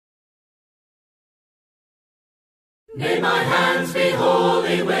May my hands be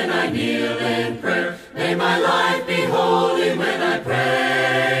holy when I kneel in prayer. May my life be holy when I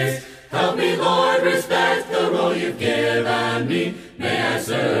praise. Help me, Lord, respect the role you've given me. May I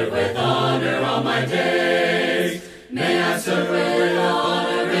serve with honor all my days. May I serve with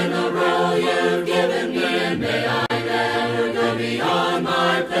honor in the role you've given me. And may I never go beyond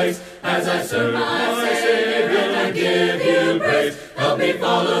my place as I serve my Savior and I give you praise. Help me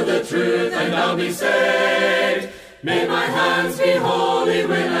follow the truth and I'll be saved. May my hands be holy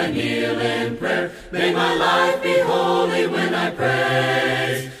when I kneel in prayer. May my life be holy when I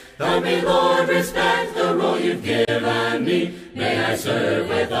praise. Help me, Lord, respect the role you've given me. May I serve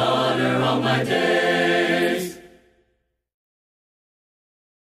with honor all my days.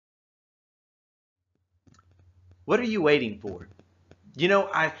 What are you waiting for? You know,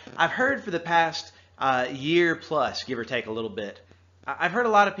 I've heard for the past year plus, give or take a little bit, I've heard a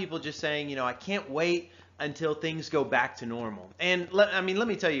lot of people just saying, you know, I can't wait until things go back to normal. And let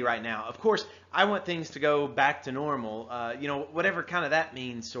me tell you right now, of course, I want things to go back to normal, you know, whatever kind of that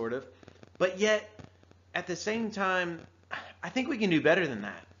means, sort of. But yet, at the same time, I think we can do better than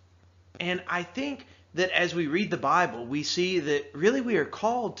that. And I think that as we read the Bible, we see that really we are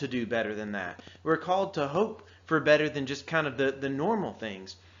called to do better than that. We're called to hope for better than just kind of the normal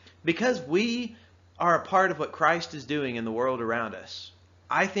things. Because we are a part of what Christ is doing in the world around us,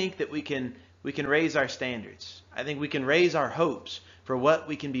 I think that we can raise our standards. I think we can raise our hopes for what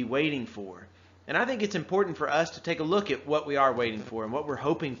we can be waiting for. And I think it's important for us to take a look at what we are waiting for and what we're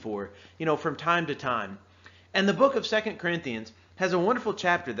hoping for, you know, from time to time. And the book of 2 Corinthians has a wonderful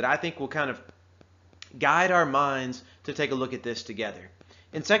chapter that I think will kind of guide our minds to take a look at this together.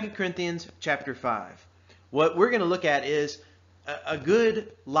 In 2 Corinthians chapter 5, what we're going to look at is a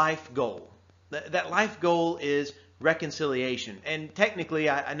good life goal. That life goal is reconciliation. And technically,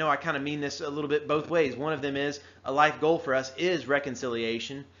 I know I kind of mean this a little bit both ways. One of them is a life goal for us is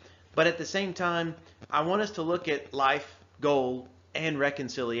reconciliation. But at the same time, I want us to look at life goal and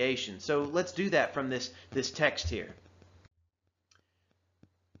reconciliation. So let's do that from this text here.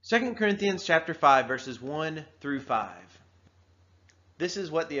 2 Corinthians chapter 5, verses 1 through 5. This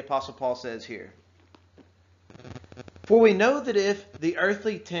is what the Apostle Paul says here. For we know that if the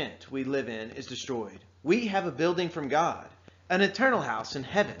earthly tent we live in is destroyed, we have a building from God, an eternal house in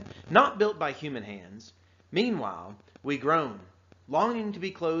heaven, not built by human hands. Meanwhile, we groan, longing to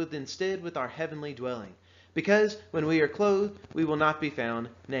be clothed instead with our heavenly dwelling, because when we are clothed, we will not be found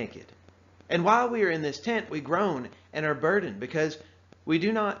naked. And while we are in this tent, we groan and are burdened, because we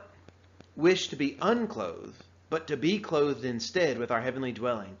do not wish to be unclothed, but to be clothed instead with our heavenly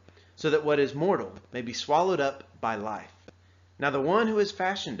dwelling, so that what is mortal may be swallowed up by life. Now the one who has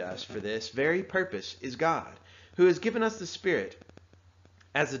fashioned us for this very purpose is God, who has given us the Spirit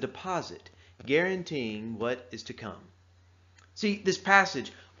as a deposit, guaranteeing what is to come. See, this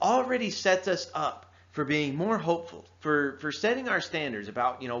passage already sets us up for being more hopeful, for setting our standards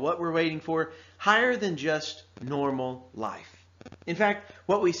about, you know, what we're waiting for higher than just normal life. In fact,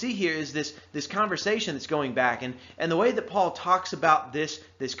 what we see here is this conversation that's going back, and the way that Paul talks about this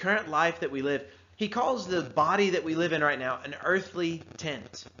current life that we live. He calls the body that we live in right now an earthly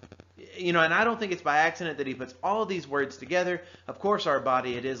tent. You know, and I don't think it's by accident that he puts all of these words together. Of course, our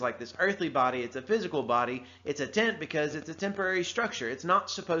body, it is like this earthly body. It's a physical body. It's a tent because it's a temporary structure. It's not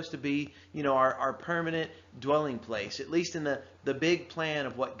supposed to be, you know, our permanent dwelling place, at least in the big plan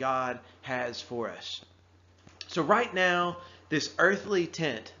of what God has for us. So right now, this earthly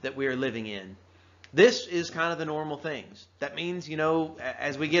tent that we are living in, this is kind of the normal things. That means, you know,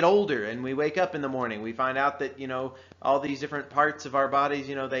 as we get older and we wake up in the morning, we find out that, you know, all these different parts of our bodies,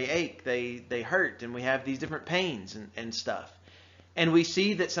 you know, they ache, they hurt, and we have these different pains and stuff. And we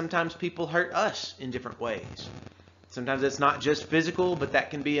see that sometimes people hurt us in different ways. Sometimes it's not just physical, but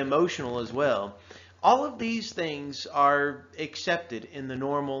that can be emotional as well. All of these things are accepted in the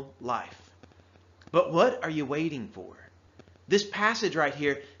normal life. But what are you waiting for? This passage right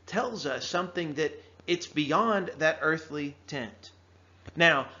here tells us something that it's beyond that earthly tent.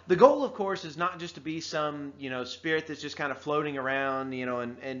 Now, the goal, of course, is not just to be some, you know, spirit that's just kind of floating around, you know,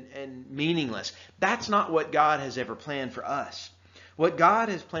 and meaningless. That's not what God has ever planned for us. What God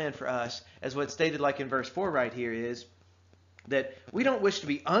has planned for us, as what's stated like in verse 4 right here, is that we don't wish to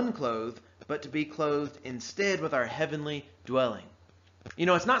be unclothed, but to be clothed instead with our heavenly dwelling. You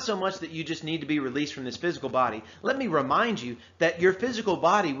know, it's not so much that you just need to be released from this physical body. Let me remind you that your physical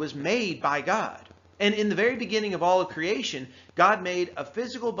body was made by God. And in the very beginning of all of creation, God made a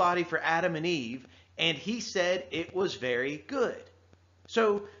physical body for Adam and Eve, and He said it was very good.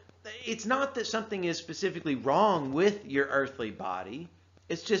 So it's not that something is specifically wrong with your earthly body.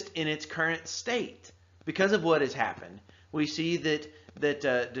 It's just in its current state. Because of what has happened, we see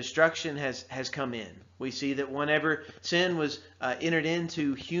that destruction has come in. We see that whenever sin was entered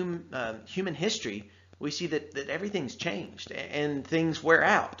into human history, we see that everything's changed and things wear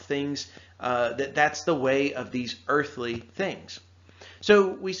out. That's the way of these earthly things. So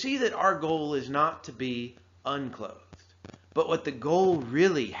we see that our goal is not to be unclothed. But what the goal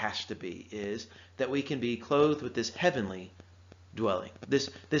really has to be is that we can be clothed with this heavenly dwelling, this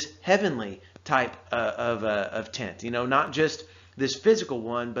heavenly type of tent. Not just this physical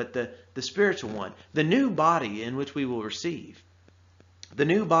one, but the spiritual one, the new body in which we will receive, the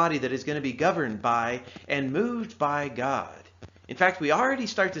new body that is going to be governed by and moved by God. In fact, we already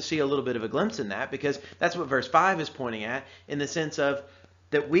start to see a little bit of a glimpse in that, because that's what verse 5 is pointing at, in the sense of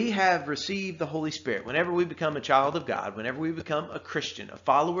that we have received the Holy Spirit. Whenever we become a child of God, whenever we become a Christian, a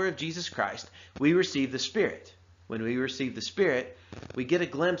follower of Jesus Christ, we receive the Spirit. When we receive the Spirit, we get a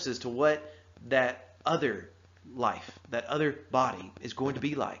glimpse as to what that other life, that other body is going to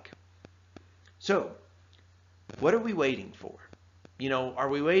be like. So, what are we waiting for? Are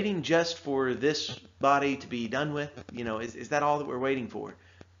we waiting just for this body to be done with? Is that all that we're waiting for?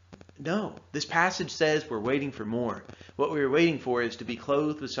 No. This passage says we're waiting for more. What we're waiting for is to be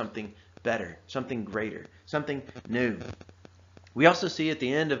clothed with something better, something greater, something new. We also see at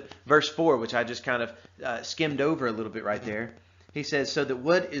the end of verse 4, which I just kind of skimmed over a little bit right there. He says, so that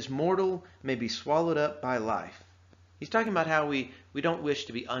what is mortal may be swallowed up by life. He's talking about how we don't wish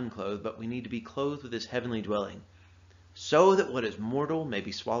to be unclothed, but we need to be clothed with this heavenly dwelling, so that what is mortal may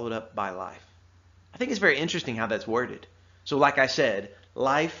be swallowed up by life. I think it's very interesting how that's worded. So like I said,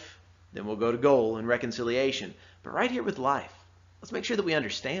 life, then we'll go to goal and reconciliation. But right here with life, let's make sure that we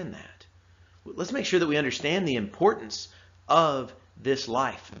understand that. Let's make sure that we understand the importance of this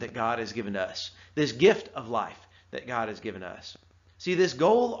life that God has given us, this gift of life that God has given us. See, this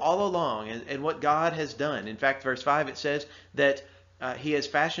goal all along and what God has done. In fact, verse 5, it says that He has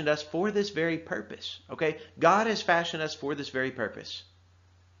fashioned us for this very purpose. Okay? God has fashioned us for this very purpose,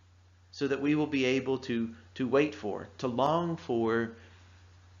 so that we will be able to wait for, to long for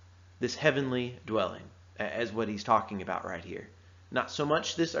this heavenly dwelling, as what he's talking about right here. Not so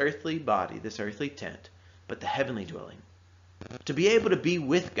much this earthly body, this earthly tent, but the heavenly dwelling. To be able to be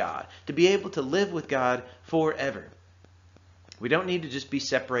with God, to be able to live with God forever. We don't need to just be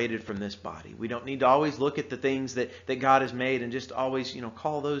separated from this body. We don't need to always look at the things that God has made and just always,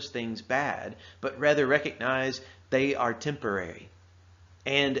 call those things bad, but rather recognize they are temporary.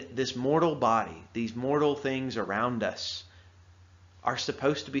 And this mortal body, these mortal things around us, are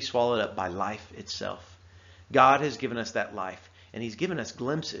supposed to be swallowed up by life itself. God has given us that life, and He's given us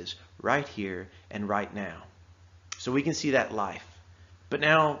glimpses right here and right now, so we can see that life. But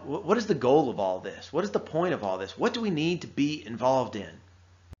now, what is the goal of all this? What is the point of all this? What do we need to be involved in?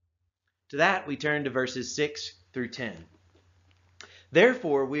 To that, we turn to verses 6 through 10.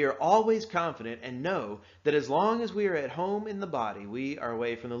 Therefore, we are always confident and know that as long as we are at home in the body, we are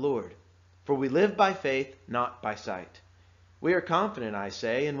away from the Lord. For we live by faith, not by sight. We are confident, I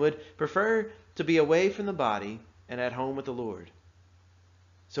say, and would prefer to be away from the body and at home with the Lord.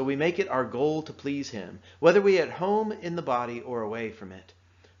 So we make it our goal to please Him, whether we are at home in the body or away from it.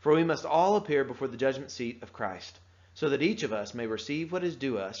 For we must all appear before the judgment seat of Christ, so that each of us may receive what is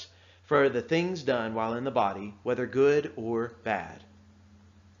due us for the things done while in the body, whether good or bad.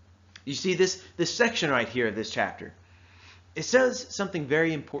 You see this section right here of this chapter. It says something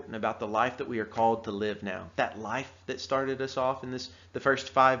very important about the life that we are called to live now. That life that started us off in the first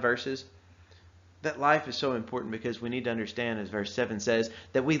 5 verses. That life is so important because we need to understand, as verse 7 says,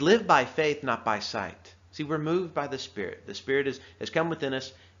 that we live by faith, not by sight. See, we're moved by the Spirit. The Spirit has come within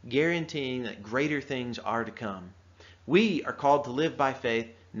us, guaranteeing that greater things are to come. We are called to live by faith,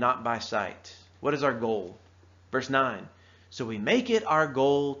 not by sight. What is our goal? Verse 9. So we make it our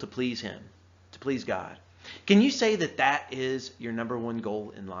goal to please Him, to please God. Can you say that is your number one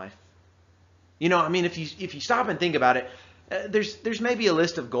goal in life? If you stop and think about it, there's maybe a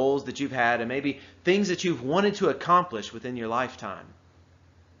list of goals that you've had and maybe things that you've wanted to accomplish within your lifetime.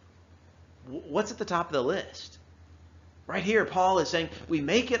 What's at the top of the list? Right here, Paul is saying we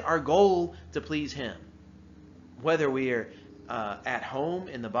make it our goal to please Him, whether we are at home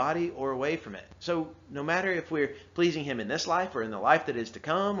in the body or away from it. So no matter if we're pleasing Him in this life or in the life that is to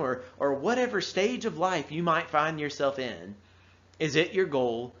come, or whatever stage of life you might find yourself in, is it your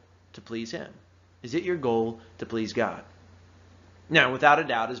goal to please Him? Is it your goal to please God? Now, without a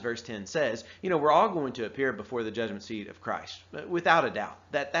doubt, as verse 10 says, we're all going to appear before the judgment seat of Christ. Without a doubt,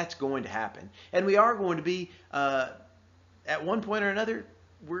 that's going to happen. And we are going to be, at one point or another,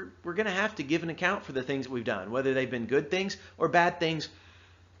 we're going to have to give an account for the things that we've done, whether they've been good things or bad things.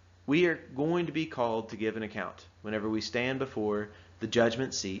 We are going to be called to give an account whenever we stand before the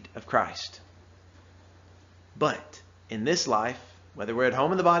judgment seat of Christ. But in this life, whether we're at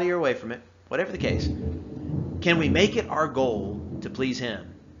home in the body or away from it, whatever the case, can we make it our goal to please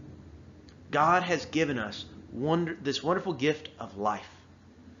Him? God has given us this wonderful gift of life.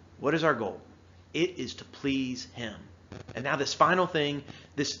 What is our goal? It is to please Him. And now this final thing,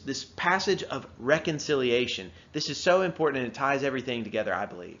 this passage of reconciliation, this is so important and it ties everything together, I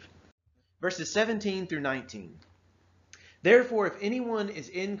believe. Verses 17 through 19. Therefore, if anyone is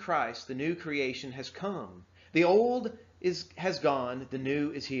in Christ, the new creation has come. The old has gone, the new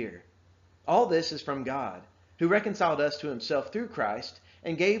is here. All this is from God, who reconciled us to Himself through Christ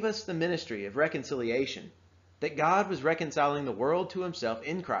and gave us the ministry of reconciliation, that God was reconciling the world to Himself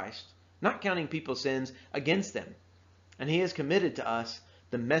in Christ, not counting people's sins against them. And He has committed to us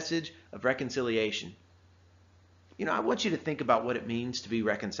the message of reconciliation. I want you to think about what it means to be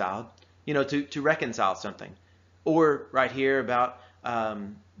reconciled, to reconcile something. Or right here about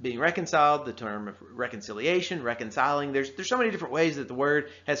being reconciled, the term of reconciliation, reconciling. There's so many different ways that the word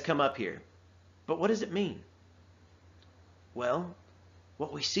has come up here. But what does it mean? Well,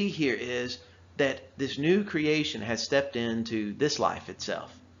 what we see here is that this new creation has stepped into this life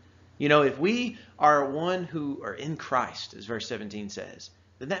itself. If we are one who are in Christ, as verse 17 says,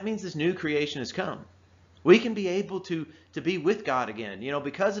 then that means this new creation has come. We can be able to be with God again,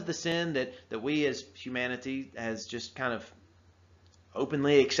 because of the sin that we as humanity has just kind of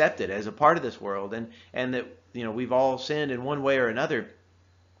openly accepted as a part of this world, and that we've all sinned in one way or another.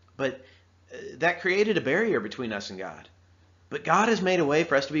 But that created a barrier between us and God. But God has made a way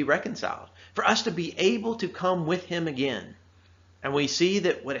for us to be reconciled, for us to be able to come with Him again. And we see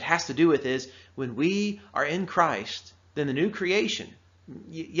that what it has to do with is when we are in Christ, then the new creation.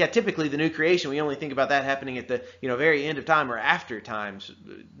 Yeah, typically the new creation, we only think about that happening at the very end of time or after times,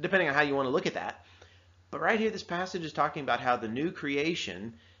 depending on how you want to look at that. But right here, this passage is talking about how the new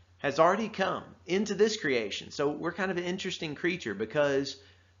creation has already come into this creation. So we're kind of an interesting creature because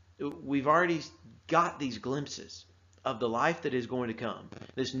we've already got these glimpses of the life that is going to come.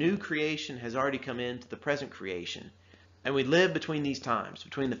 This new creation has already come into the present creation. And we live between these times,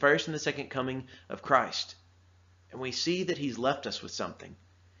 between the first and the second coming of Christ. And we see that He's left us with something.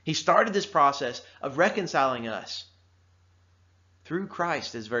 He started this process of reconciling us through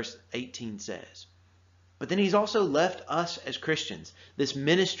Christ, as verse 18 says. But then He's also left us as Christians this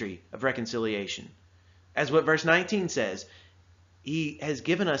ministry of reconciliation. As what verse 19 says, He has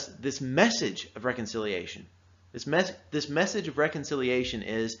given us this message of reconciliation. This message of reconciliation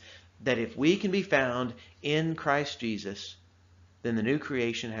is that if we can be found in Christ Jesus, then the new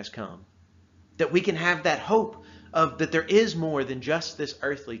creation has come. That we can have that hope of that there is more than just this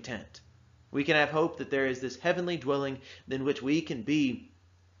earthly tent. We can have hope that there is this heavenly dwelling in which we can be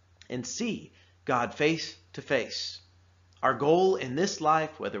and see God face to face. Our goal in this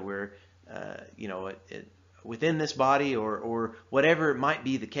life, whether we're within this body or whatever it might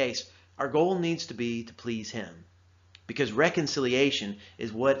be the case, our goal needs to be to please Him. Because reconciliation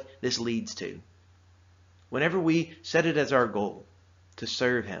is what this leads to. Whenever we set it as our goal to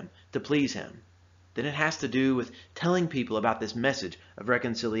serve Him, to please Him, then it has to do with telling people about this message of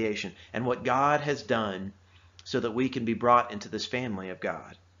reconciliation and what God has done so that we can be brought into this family of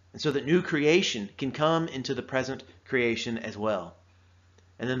God. And so that new creation can come into the present creation as well.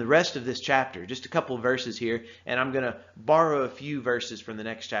 And then the rest of this chapter, just a couple of verses here, and I'm going to borrow a few verses from the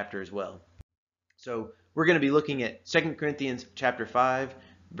next chapter as well. So we're going to be looking at 2 Corinthians chapter 5,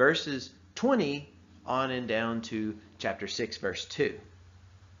 verses 20 on and down to chapter 6, verse 2.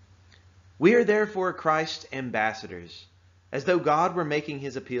 We are therefore Christ's ambassadors, as though God were making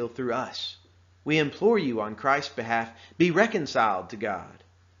His appeal through us. We implore you on Christ's behalf, be reconciled to God.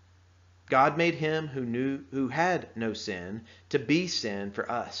 God made Him who had no sin to be sin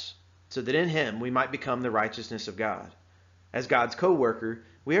for us, so that in Him we might become the righteousness of God. As God's co-worker,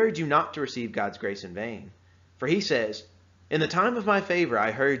 we urge you not to receive God's grace in vain. For He says, in the time of my favor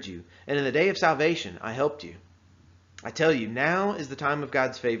I heard you, and in the day of salvation I helped you. I tell you, now is the time of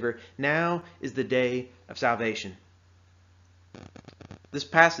God's favor. Now is the day of salvation. This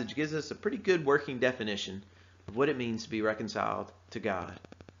passage gives us a pretty good working definition of what it means to be reconciled to God.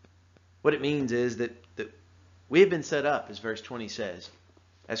 What it means is that we have been set up, as verse 20 says,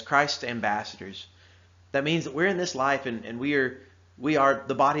 as Christ's ambassadors. That means that we're in this life and we are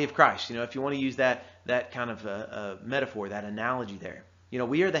the body of Christ. If you want to use that kind of a metaphor, that analogy there.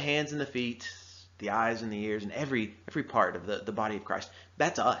 We are the hands and the feet, the eyes and the ears, and every part of the body of Christ.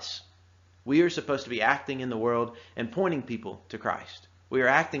 That's us. We are supposed to be acting in the world and pointing people to Christ. We are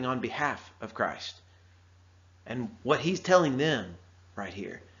acting on behalf of Christ. And what He's telling them right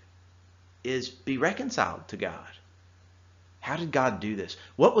here is be reconciled to God. How did God do this?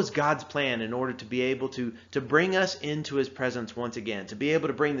 What was God's plan in order to be able to bring us into his presence once again? To be able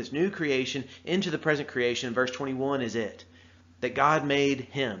to bring this new creation into the present creation. Verse 21 is it. That God made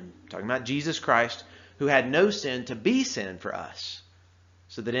him, talking about Jesus Christ, who had no sin, to be sin for us.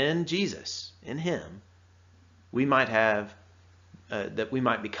 So that in Jesus, in him, we might have, that we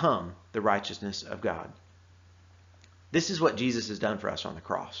might become the righteousness of God. This is what Jesus has done for us on the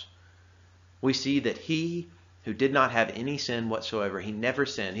cross. We see that he who did not have any sin whatsoever, he never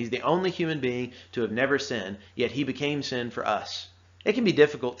sinned. He's the only human being to have never sinned, yet he became sin for us. It can be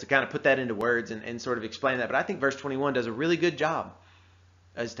difficult to kind of put that into words and sort of explain that, but I think verse 21 does a really good job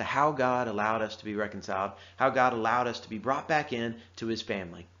as to how God allowed us to be reconciled, how God allowed us to be brought back in to his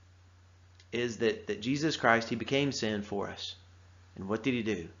family. Is that Jesus Christ, he became sin for us. And what did he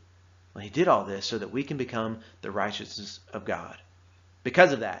do? Well, he did all this so that we can become the righteousness of God.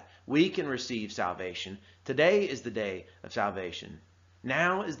 Because of that, we can receive salvation. Today is the day of salvation.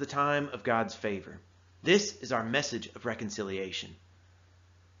 Now is the time of God's favor. This is our message of reconciliation.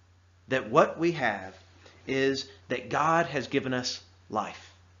 That what we have is that God has given us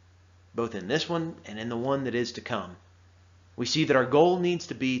life, both in this one and in the one that is to come. We see that our goal needs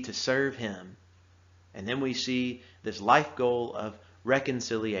to be to serve him. And then we see this life goal of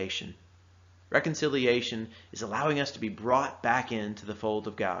reconciliation. Reconciliation is allowing us to be brought back into the fold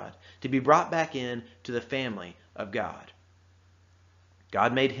of God, to be brought back in to the family of God.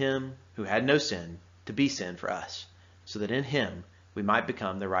 God made him who had no sin to be sin for us, so that in him we might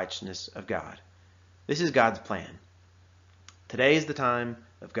become the righteousness of God. This is God's plan. Today is the time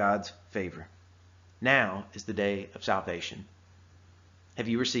of God's favor. Now is the day of salvation. Have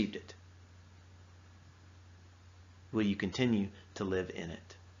you received it? Will you continue to live in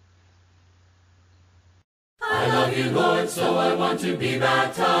it? I love you, Lord, so I want to be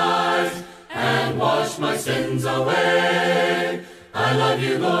baptized and wash my sins away. I love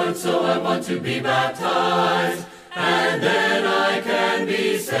you, Lord, so I want to be baptized and then I can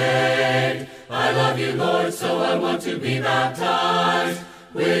be saved. I love you, Lord, so I want to be baptized.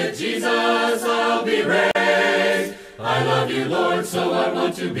 With Jesus I'll be raised. I love you, Lord, so I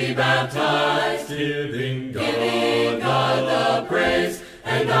want to be baptized. Giving God the praise,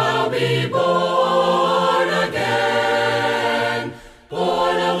 and I'll be born again.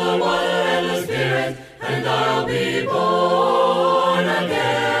 Born of the water and the Spirit, and I'll be born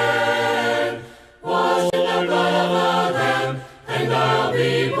again. Washed in the blood of the Lamb, and I'll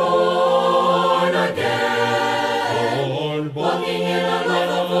be born again. Walking in a life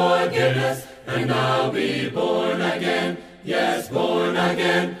of forgiveness, and I'll be born again. Yes, born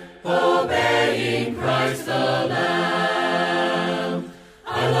again, obeying Christ the Lamb.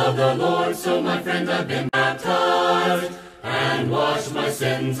 I love the Lord, so my friends, I've been baptized and washed my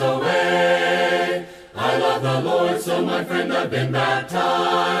sins away. I love the Lord, so my friend, I've been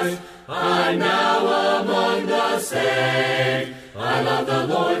baptized. I'm now among the saved. I love the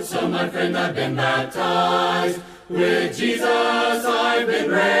Lord, so my friend, I've been baptized. With Jesus I've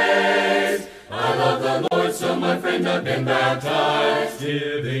been raised. I love the Lord, so my friend, I've been baptized.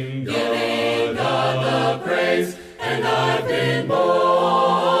 Giving God the praise, and I've been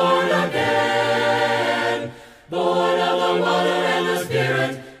born again. Born of the water and the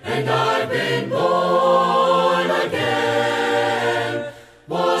Spirit, and I've been born again.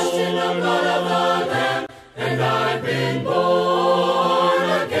 Washed in the blood of the Lamb, and I've been born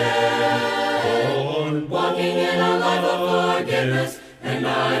again. Walking in a life of forgiveness, and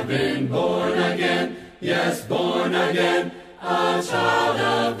I've been born again. Yes, born again, a child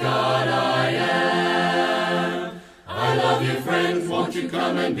of God I am. I love you, friends, won't you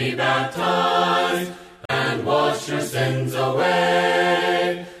come and be baptized and wash your sins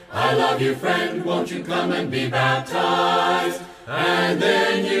away? I love you, friend, won't you come and be baptized, and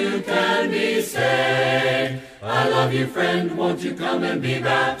then you can be saved. I love you, friend, won't you come and be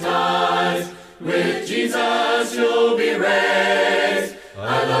baptized? With Jesus you'll be raised.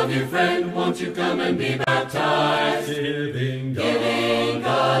 I love you, friend, won't you come and be baptized? Giving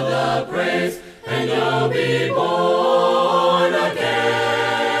God the praise, and you'll be born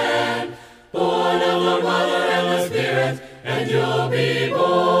again. Born of the water and the Spirit, and you'll be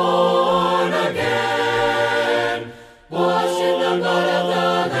born again. Washed in the blood of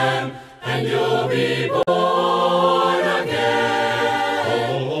the Lamb, and you'll be born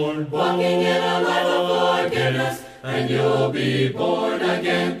again. Walking in a life of forgiveness, and you'll be born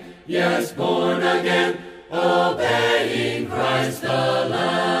again. Yes, born again, obeying Christ the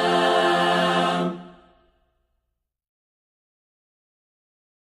Lamb.